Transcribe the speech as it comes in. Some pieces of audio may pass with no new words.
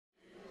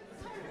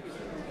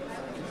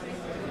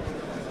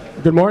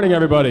Good morning,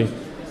 everybody.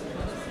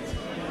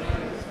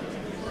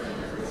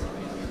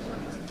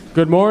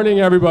 Good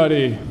morning,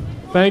 everybody.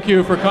 Thank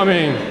you for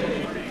coming.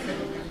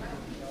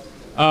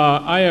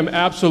 I am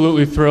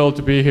absolutely thrilled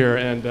to be here,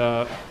 and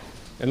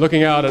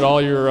looking out at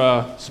all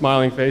your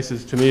smiling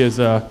faces to me is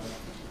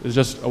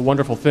just a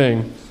wonderful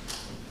thing.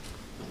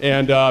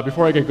 And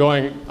before I get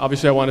going,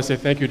 obviously I want to say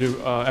thank you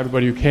to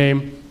everybody who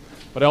came,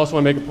 but I also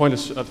want to make a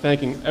point of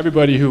thanking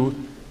everybody who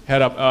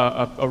had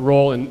a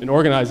role in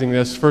organizing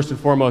this. First and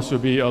foremost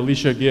would be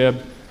Alicia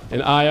Gibb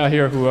and Aya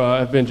here, who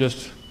have been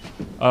just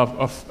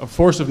a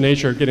force of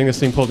nature getting this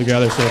thing pulled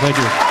together, so thank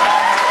you.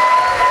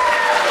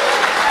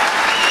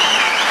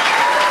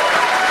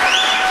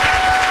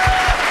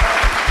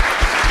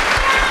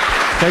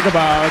 Take a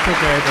bow, it's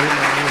okay.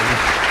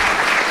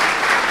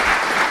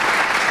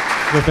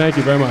 Well, thank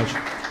you very much.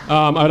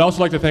 I'd also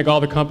like to thank all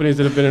the companies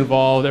that have been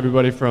involved,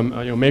 everybody from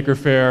Maker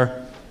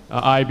Faire,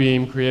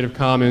 iBeam, Creative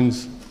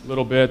Commons,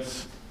 Little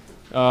Bits,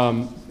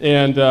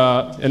 and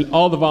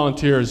all the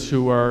volunteers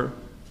who are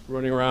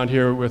running around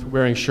here with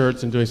wearing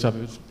shirts and doing stuff.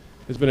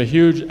 It's been a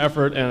huge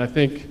effort, and I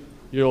think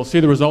you'll see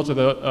the results of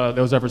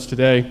those efforts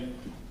today.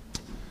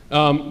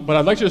 But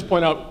I'd like to just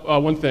point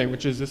out one thing,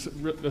 which is this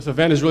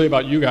event is really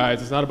about you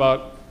guys. It's not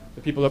about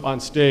the people up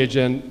on stage,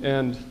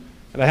 and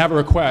I have a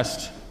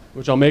request,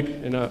 which I'll make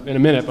in a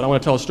minute, but I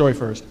want to tell a story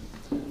first.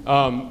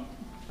 I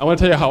want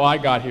to tell you how I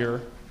got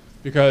here,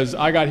 because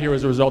I got here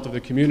as a result of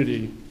the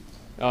community.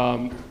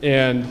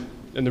 And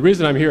the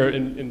reason I'm here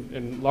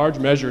in large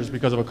measure is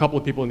because of a couple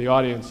of people in the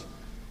audience.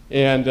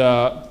 And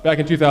back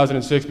in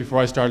 2006, before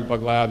I started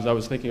Bug Labs, I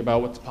was thinking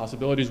about what the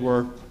possibilities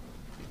were.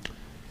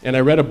 And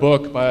I read a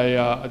book by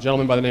a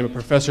gentleman by the name of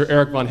Professor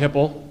Eric von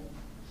Hippel.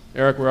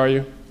 Eric, where are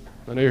you?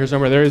 I know you're here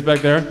somewhere. There he is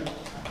back there.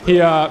 He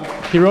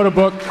wrote a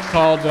book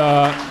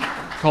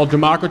called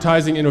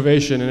Democratizing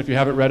Innovation. And if you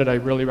haven't read it, I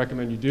really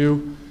recommend you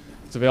do.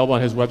 It's available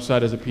on his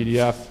website as a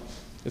PDF.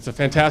 It's a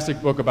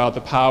fantastic book about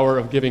the power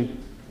of giving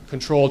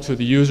control to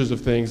the users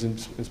of things, and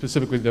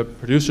specifically the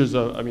producers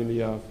of,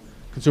 the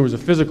consumers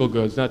of physical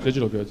goods, not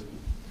digital goods.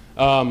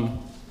 So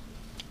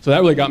that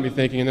really got me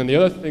thinking. And then the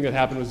other thing that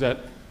happened was that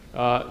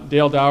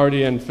Dale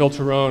Dougherty and Phil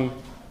Terone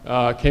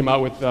came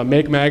out with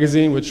Make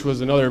Magazine, which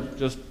was another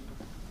just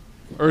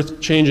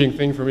earth-changing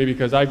thing for me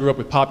because I grew up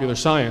with Popular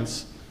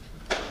Science.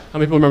 How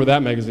many people remember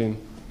that magazine?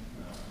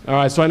 All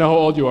right, so I know how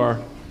old you are.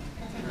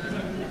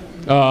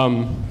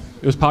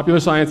 It was Popular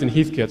Science and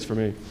Heathkits for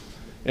me.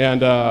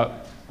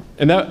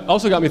 And that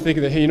also got me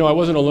thinking that, hey, I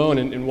wasn't alone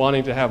in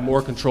wanting to have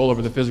more control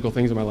over the physical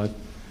things in my life.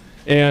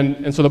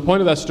 And so the point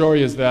of that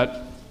story is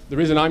that the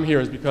reason I'm here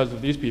is because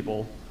of these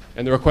people.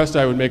 And the request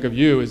I would make of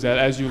you is that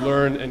as you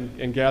learn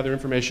and gather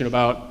information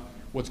about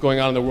what's going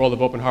on in the world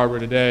of open hardware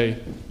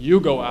today, you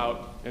go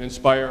out and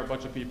inspire a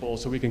bunch of people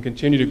so we can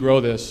continue to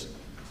grow this.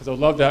 Because I would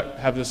love to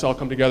have this all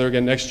come together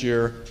again next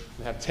year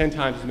and have 10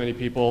 times as many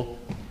people,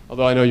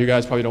 although I know you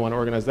guys probably don't want to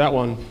organize that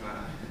one.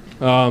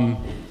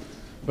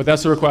 But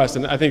that's the request,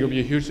 and I think it would be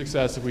a huge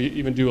success if we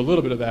even do a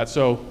little bit of that.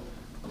 So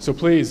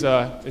please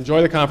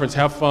enjoy the conference,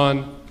 have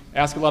fun,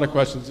 ask a lot of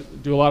questions,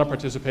 do a lot of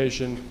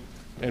participation,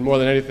 and more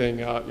than anything,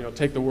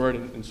 take the word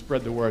and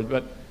spread the word.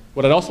 But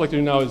what I'd also like to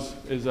do now is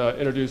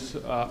introduce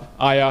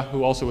Aya,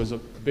 who also is a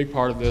big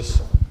part of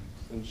this,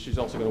 and she's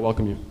also going to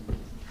welcome you.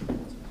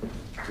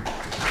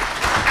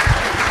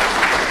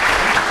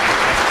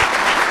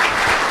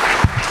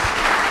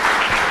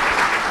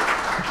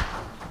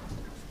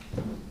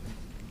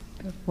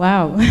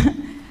 Wow.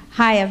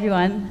 Hi,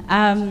 everyone.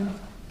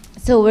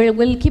 So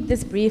we'll keep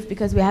this brief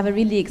because we have a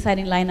really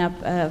exciting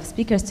lineup of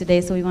speakers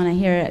today, so we want to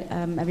hear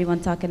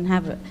everyone talk and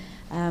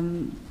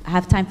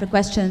have time for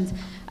questions.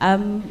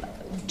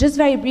 Just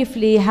very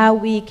briefly, how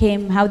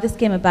this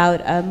came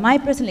about. My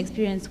personal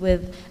experience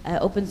with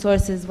open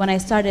source is when I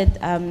started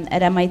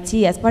at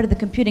MIT as part of the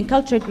computing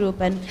culture group,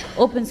 and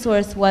open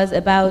source was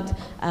about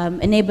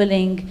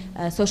enabling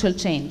social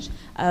change.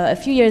 A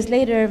few years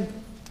later,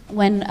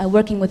 when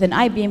working with an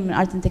iBeam, an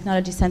Arts and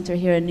Technology Center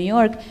here in New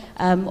York,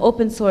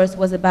 open source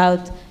was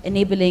about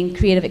enabling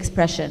creative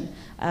expression.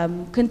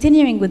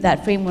 Continuing with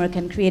that framework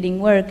and creating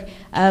work,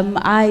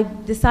 I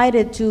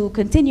decided to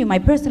continue my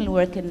personal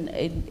work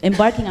in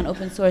embarking on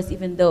open source,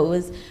 even though it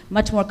was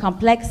much more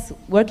complex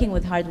working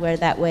with hardware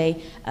that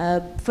way.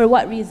 For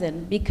what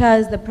reason?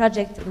 Because the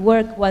project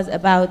work was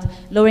about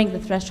lowering the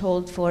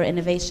threshold for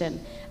innovation.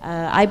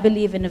 I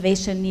believe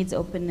innovation needs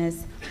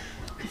openness.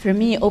 For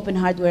me, open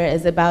hardware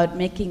is about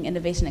making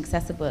innovation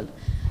accessible.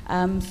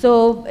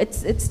 So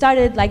it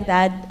started like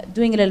that,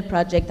 doing a little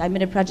project. I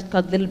made a project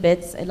called Little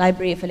Bits, a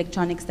library of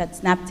electronics that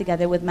snapped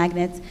together with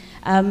magnets.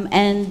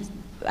 And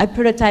I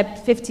prototyped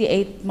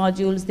 58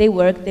 modules. They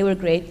worked, they were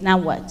great. Now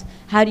what?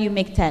 How do you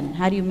make 10?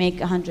 How do you make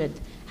 100?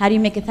 How do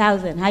you make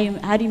 1,000?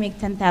 How do you make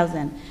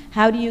 10,000?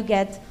 How do you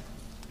get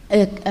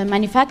a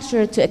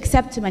manufacturer to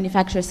accept to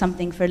manufacture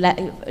something for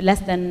less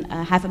than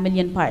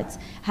 500,000 parts?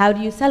 How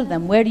do you sell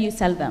them? Where do you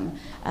sell them?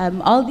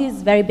 All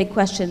these very big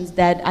questions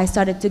that I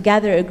started to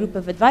gather a group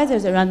of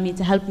advisors around me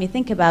to help me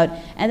think about,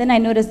 and then I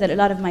noticed that a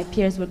lot of my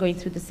peers were going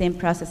through the same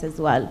process as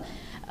well.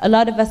 a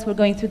lot of us were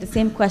going through the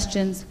same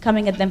questions,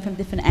 coming at them from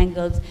different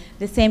angles.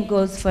 The same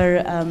goes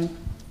for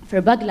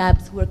Bug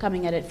Labs, who are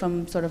coming at it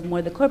from sort of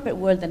more the corporate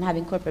world and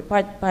having corporate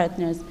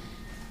partners.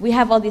 We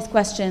have all these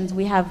questions.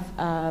 We have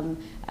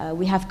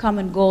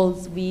common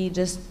goals. We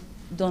just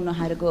don't know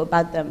how to go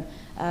about them.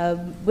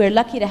 We're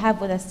lucky to have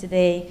with us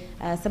today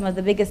some of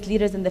the biggest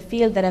leaders in the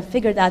field that have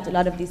figured out a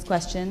lot of these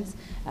questions.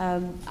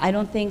 I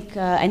don't think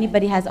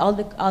anybody has all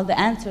the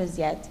answers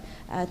yet.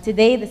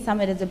 Today, the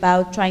summit is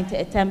about trying to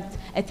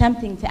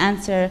attempting to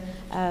answer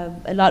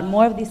a lot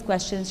more of these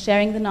questions,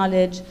 sharing the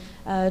knowledge,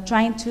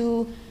 trying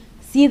to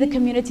see the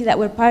community that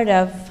we're part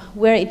of,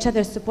 we're each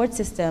other's support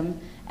system,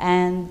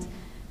 and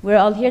we're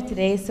all here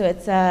today, so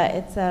it's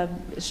a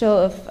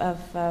show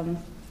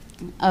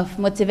of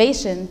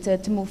motivation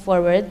to move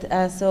forward.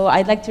 So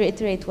I'd like to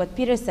reiterate what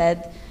Peter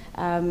said.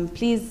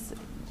 Please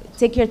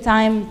take your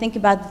time, think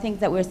about the things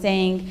that we're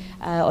saying,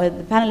 or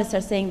the panelists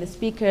are saying, the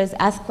speakers,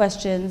 ask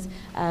questions.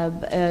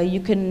 You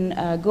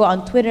can go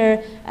on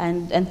Twitter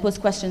and post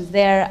questions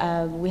there.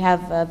 We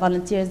have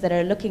volunteers that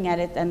are looking at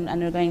it and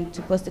are going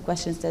to post the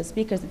questions to the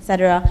speakers,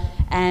 etc.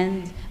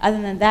 And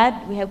other than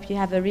that, we hope you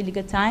have a really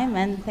good time,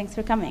 and thanks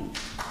for coming.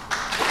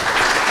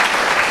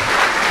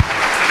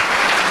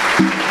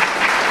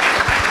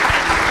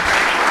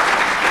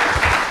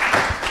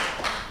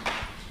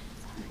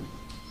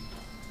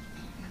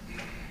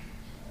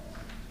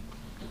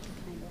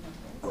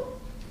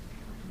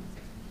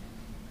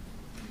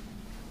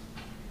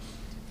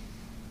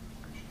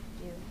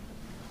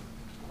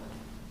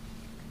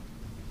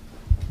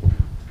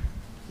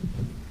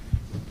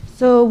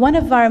 So one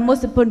of our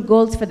most important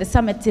goals for the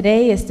summit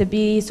today is to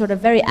be sort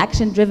of very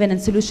action-driven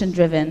and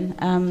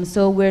solution-driven.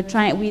 So we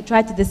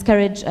try to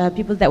discourage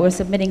people that were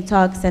submitting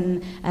talks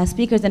and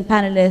speakers and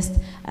panelists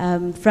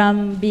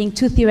from being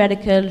too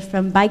theoretical,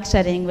 from bike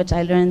shedding, which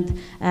I learned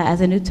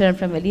as a new term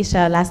from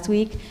Alicia last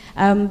week,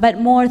 but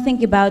more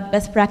think about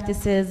best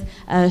practices,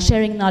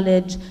 sharing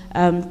knowledge,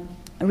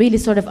 really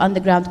sort of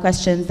on-the-ground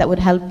questions that would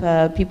help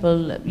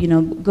people,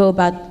 go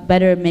about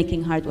better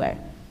making hardware.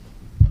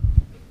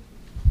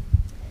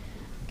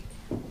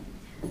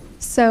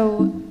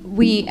 So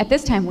at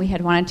this time, we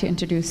had wanted to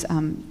introduce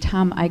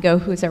Tom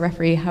Igo, who's a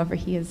referee. However,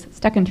 he is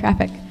stuck in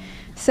traffic.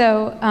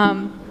 So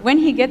when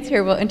he gets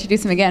here, we'll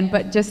introduce him again.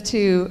 But just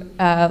to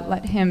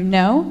let him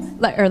know,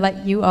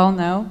 let you all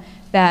know,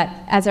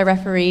 that as a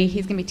referee,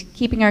 he's going to be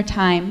keeping our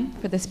time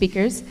for the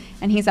speakers,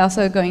 and he's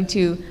also going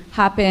to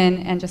hop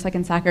in and, just like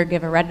in soccer,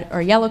 give a red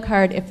or yellow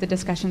card if the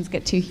discussions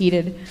get too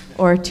heated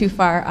or too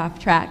far off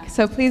track.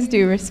 So please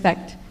do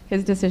respect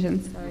his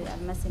decisions. Sorry,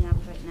 I'm messing up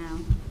right now.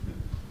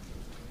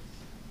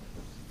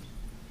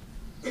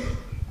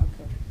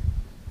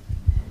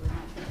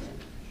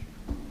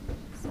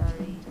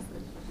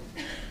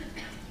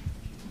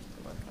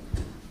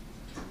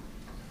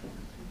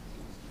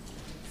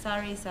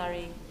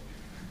 Sorry.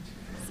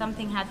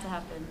 Something had to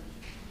happen.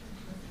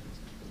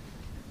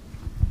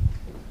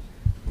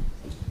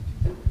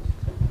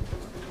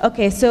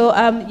 Okay, so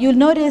you'll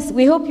notice,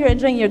 we hope you're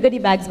enjoying your goodie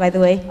bags, by the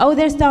way. Oh,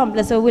 there's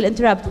Tom, so we'll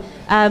interrupt.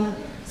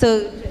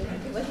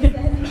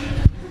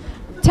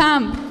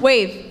 Tom,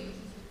 wave.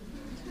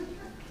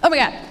 Oh my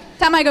God,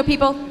 Tom Igo,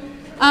 people.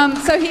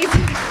 So he's...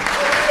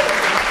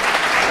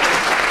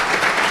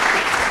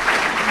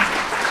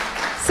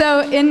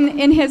 So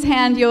in his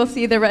hand, you'll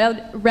see the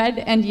red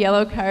and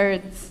yellow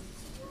cards.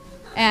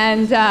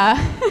 And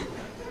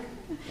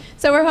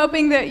so we're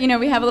hoping that,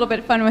 we have a little bit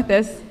of fun with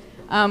this,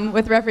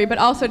 with referee, but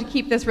also to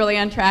keep this really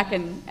on track,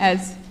 and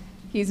as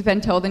he's been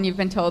told and you've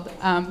been told.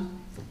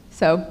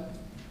 So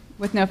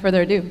with no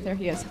further ado, there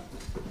he is.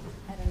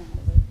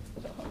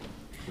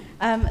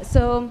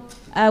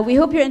 We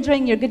hope you're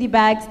enjoying your goodie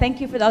bags. Thank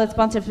you for all the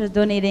sponsors for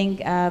donating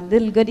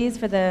little goodies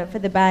for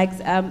the bags.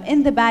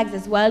 In the bags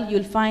as well,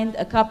 you'll find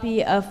a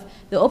copy of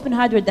the Open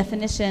Hardware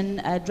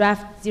Definition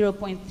Draft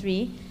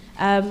 0.3.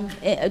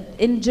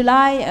 In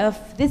July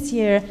of this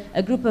year,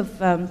 a group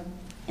of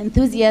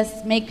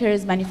enthusiasts,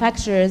 makers,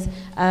 manufacturers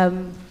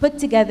put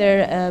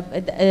together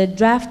a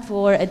draft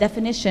for a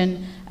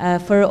definition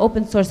for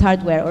open source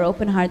hardware or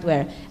open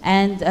hardware.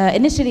 And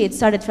initially it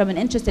started from an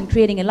interest in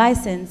creating a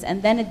license,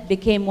 and then it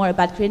became more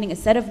about creating a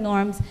set of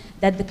norms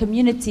that the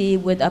community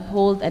would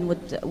uphold and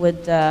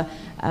would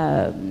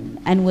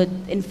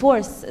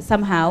enforce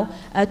somehow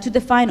to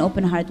define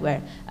open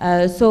hardware.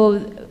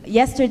 So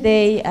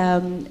yesterday,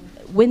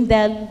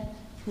 Wendell,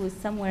 who is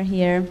somewhere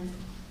here,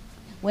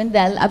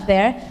 Wendell up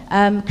there,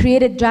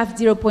 created draft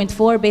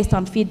 0.4 based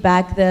on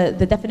feedback.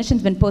 The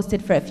definition's been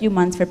posted for a few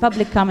months for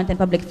public comment and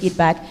public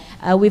feedback.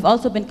 We've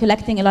also been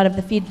collecting a lot of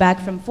the feedback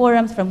from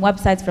forums, from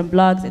websites, from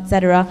blogs,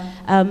 etc.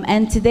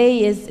 And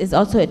today is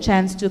also a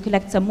chance to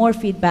collect some more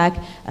feedback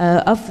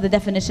of the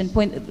definition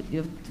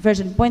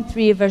version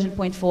 0.3, version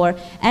 0.4,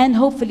 and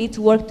hopefully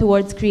to work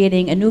towards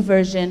creating a new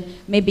version,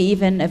 maybe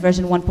even a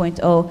version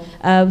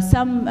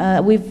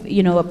 1.0. We've,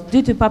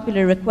 due to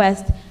popular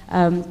request,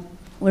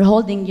 we're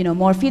holding,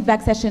 more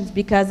feedback sessions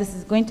because this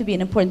is going to be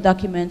an important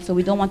document, so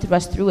we don't want to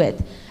rush through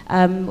it.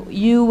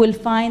 You will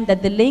find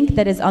that the link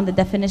that is on the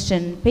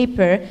definition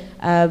paper,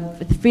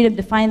 the freedom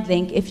defined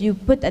link, if you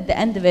put at the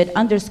end of it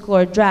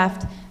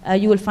 _draft,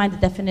 you will find the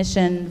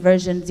definition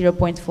version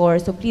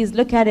 0.4. So please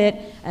look at it.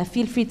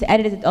 Feel free to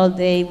edit it all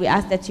day. We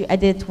ask that you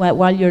edit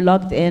while you're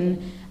logged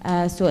in.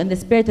 So in the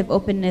spirit of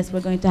openness, we're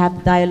going to have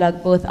the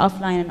dialogue both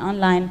offline and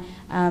online.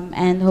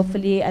 And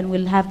hopefully, and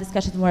we'll have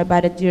discussions more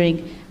about it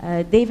during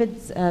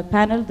David's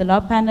panel, the law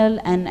panel,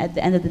 and at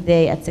the end of the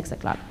day at 6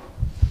 o'clock.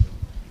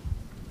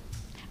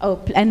 Oh,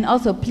 and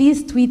also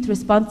please tweet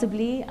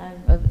responsibly.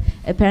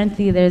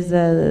 Apparently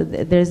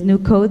there's new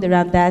code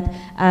around that.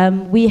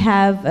 We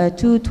have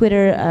 2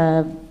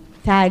 Twitter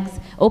tags,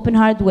 Open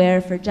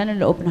Hardware for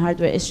general open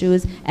hardware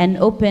issues, and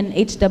Open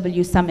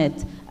HW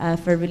Summit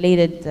for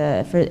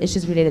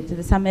issues related to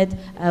the summit.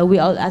 We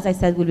all, as I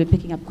said, will be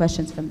picking up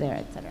questions from there,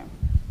 etc.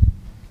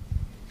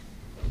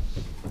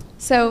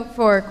 So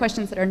for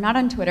questions that are not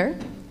on Twitter,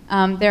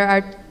 there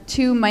are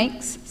 2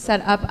 mics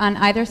set up on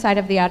either side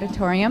of the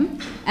auditorium.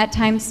 At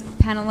times,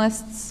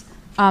 panelists,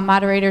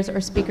 moderators, or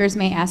speakers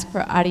may ask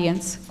for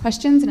audience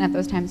questions, and at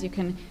those times you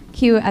can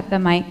queue at the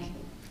mic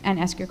and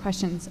ask your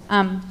questions.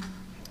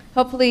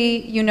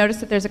 Hopefully you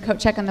notice that there's a coat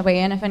check on the way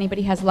in if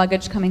anybody has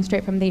luggage coming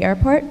straight from the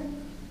airport.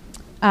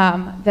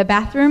 The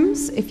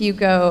bathrooms, if you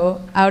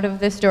go out of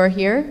this door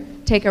here,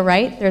 take a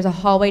right, there's a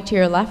hallway to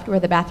your left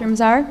where the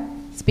bathrooms are.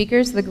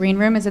 Speakers, the green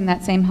room is in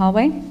that same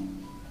hallway.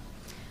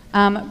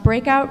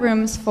 Breakout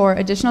rooms for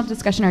additional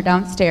discussion are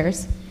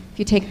downstairs. If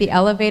you take the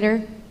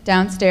elevator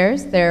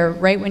downstairs, they're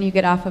right when you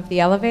get off of the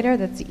elevator.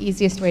 That's the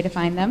easiest way to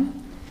find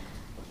them.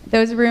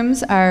 Those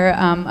rooms are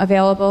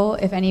available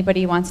if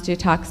anybody wants to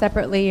talk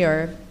separately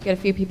or get a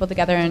few people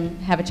together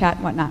and have a chat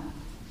and whatnot.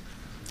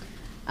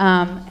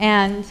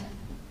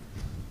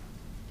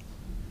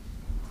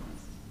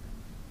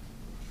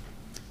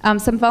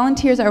 Some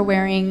volunteers are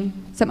wearing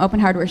some open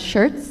hardware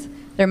shirts.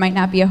 There might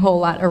not be a whole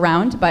lot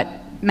around, but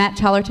Matt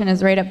Challerton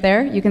is right up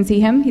there. You can see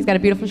him. He's got a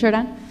beautiful shirt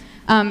on.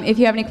 If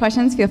you have any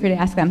questions, feel free to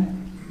ask them.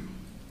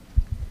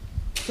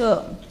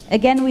 So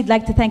again, we'd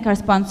like to thank our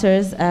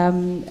sponsors.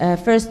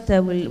 First,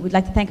 we'd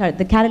like to thank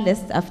the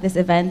catalysts of this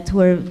event who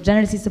have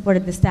generously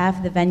supported the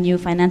staff, the venue,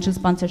 financial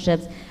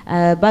sponsorships,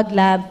 Bug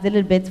Lab,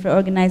 Little Bits for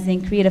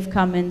organizing, Creative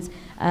Commons,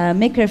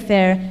 Maker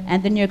Faire,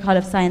 and the New York Hall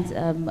of Science,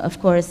 of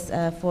course,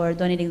 for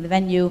donating the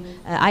venue,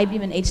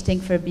 IBEAM and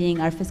HTINC for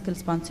being our fiscal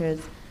sponsors.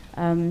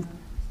 And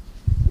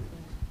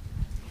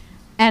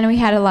we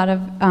had a lot of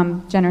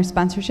generous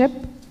sponsorship.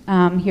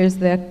 Here's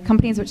the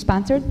companies which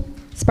sponsored: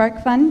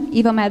 Spark Fun,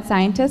 Evil Mad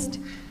Scientist,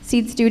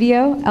 Seed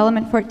Studio,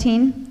 Element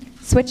 14,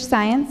 Switch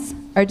Science,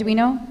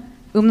 Arduino,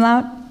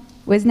 Umlaut,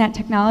 WizNet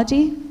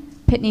Technology,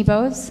 Pitney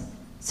Bowes,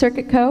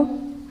 Circuit Co.,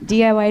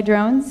 DIY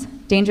Drones,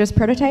 Dangerous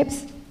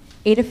Prototypes,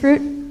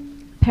 Adafruit,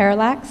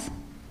 Parallax,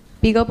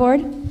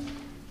 Beagleboard,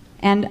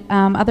 and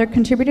other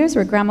contributors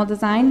were Gromel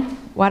Design,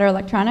 Water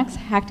Electronics,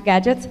 Hacked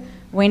Gadgets,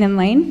 Wayne and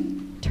Lane,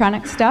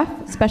 Tronic Stuff,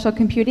 Special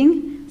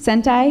Computing,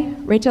 Sentai,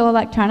 Rachel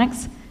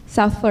Electronics,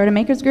 South Florida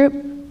Makers Group,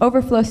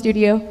 Overflow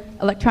Studio,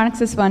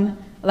 Electronics is Fun,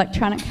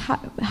 Electronic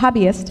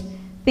Hobbyist,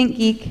 Think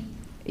Geek,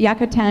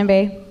 Yako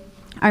Tanabe,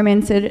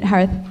 Armin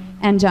Sidharth,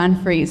 and John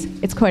Fries.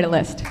 It's quite a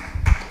list.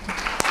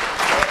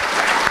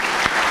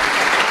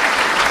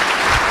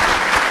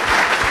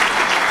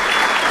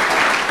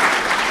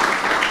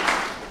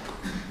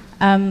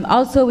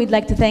 Also, we'd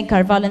like to thank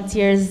our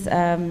volunteers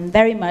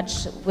very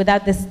much.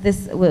 Without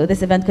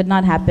this event could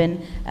not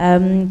happen.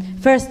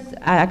 First,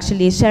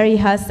 actually, Sherry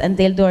Huss and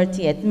Dale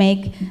Doherty at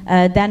Make,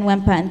 Dan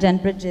Wempa and Jen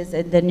Bridges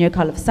at the New York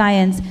Hall of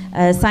Science,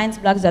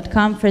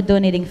 scienceblogs.com for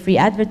donating free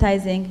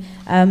advertising.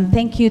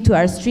 Thank you to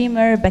our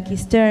streamer, Becky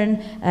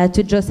Stern,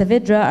 to Joe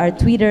Savidra, our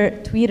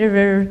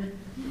tweeterer,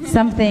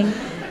 something.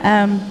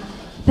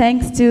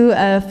 Thanks to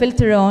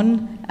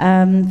Filterone,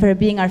 for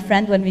being our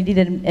friend when we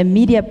needed a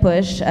media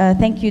push.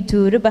 Thank you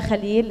to Ruba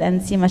Khalil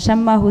and Sima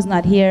Shamma, who's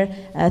not here.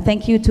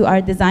 Thank you to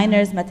our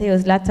designers, Matteo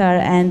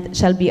Zlatar and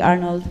Shelby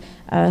Arnold,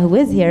 who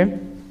is here.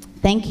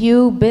 Thank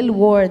you, Bill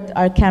Ward,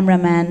 our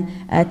cameraman,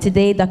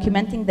 today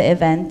documenting the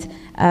event,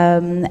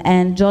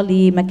 and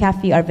Jolly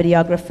McAfee, our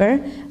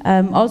videographer.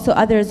 Also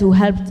others who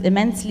helped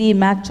immensely,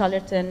 Matt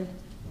Challerton,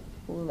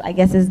 who I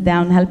guess is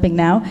down helping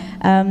now,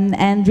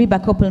 and Reba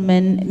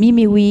Koppelman,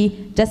 Mimi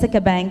Wee, Jessica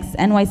Banks,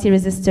 NYC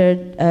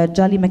Resistor,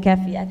 Jolly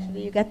McAfee,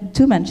 actually you got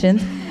 2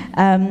 mentions,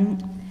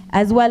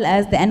 as well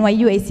as the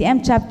NYU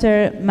ACM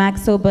chapter,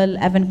 Max Sobel,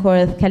 Evan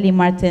Korth, Kelly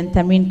Martin,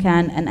 Tamreen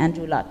Khan, and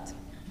Andrew Lott.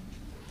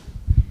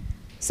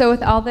 So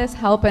with all this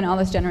help and all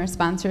this generous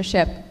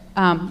sponsorship,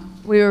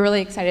 we were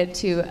really excited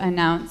to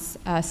announce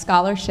a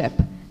scholarship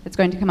that's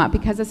going to come out.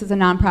 Because this is a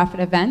nonprofit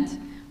event,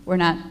 we're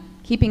not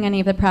keeping any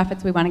of the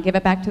profits. We want to give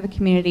it back to the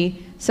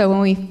community. So when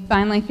we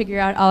finally figure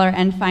out all our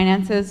end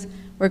finances,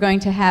 we're going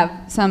to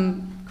have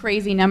some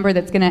crazy number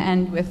that's going to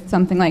end with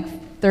something like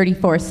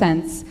 34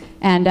 cents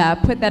and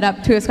put that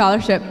up to a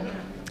scholarship.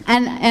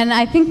 And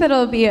I think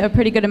that'll be a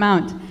pretty good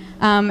amount.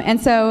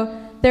 And so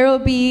there will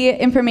be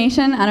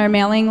information on our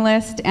mailing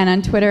list and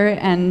on Twitter,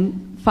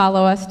 and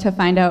follow us to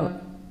find out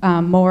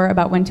more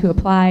about when to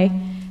apply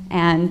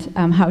and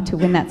how to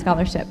win that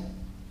scholarship.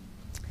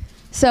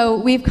 So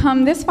we've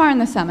come this far in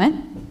the summit,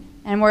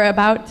 and we're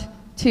about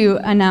to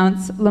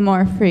announce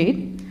Limor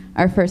Fried,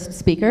 our first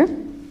speaker.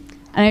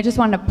 And I just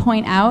wanted to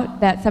point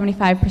out that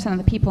 75% of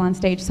the people on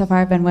stage so far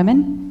have been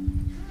women.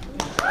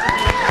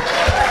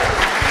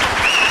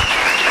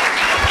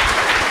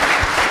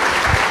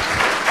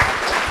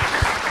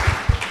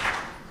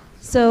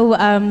 So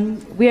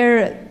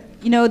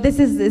this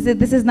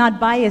is not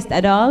biased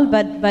at all,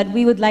 but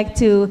we would like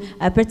to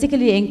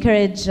particularly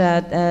encourage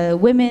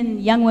women,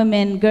 young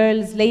women,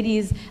 girls,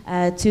 ladies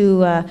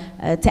to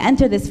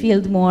enter this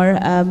field more.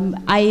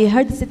 I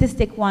heard the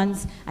statistic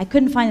once, I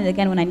couldn't find it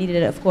again when I needed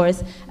it, of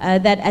course,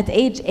 that at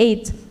age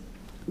 8,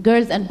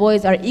 girls and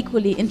boys are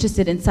equally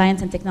interested in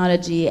science and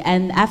technology,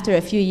 and after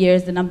a few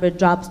years the number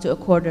drops to a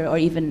quarter or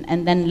even,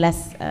 and then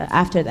less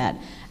after that.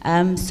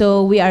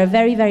 So we are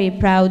very, very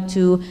proud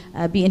to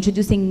be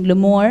introducing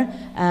Limor,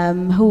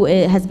 who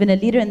has been a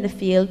leader in the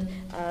field.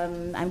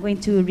 I'm going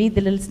to read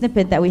the little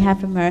snippet that we have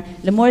from her.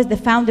 Limor is the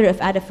founder of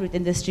Adafruit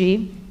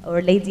Industry, or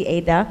Lady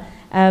Ada,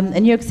 a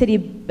New York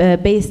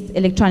City-based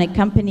electronic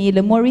company.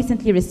 Limor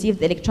recently received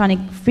the Electronic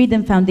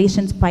Freedom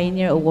Foundation's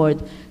Pioneer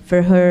Award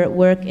for her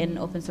work in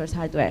open source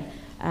hardware.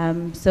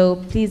 So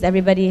please,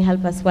 everybody,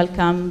 help us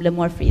welcome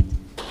Limor Fried.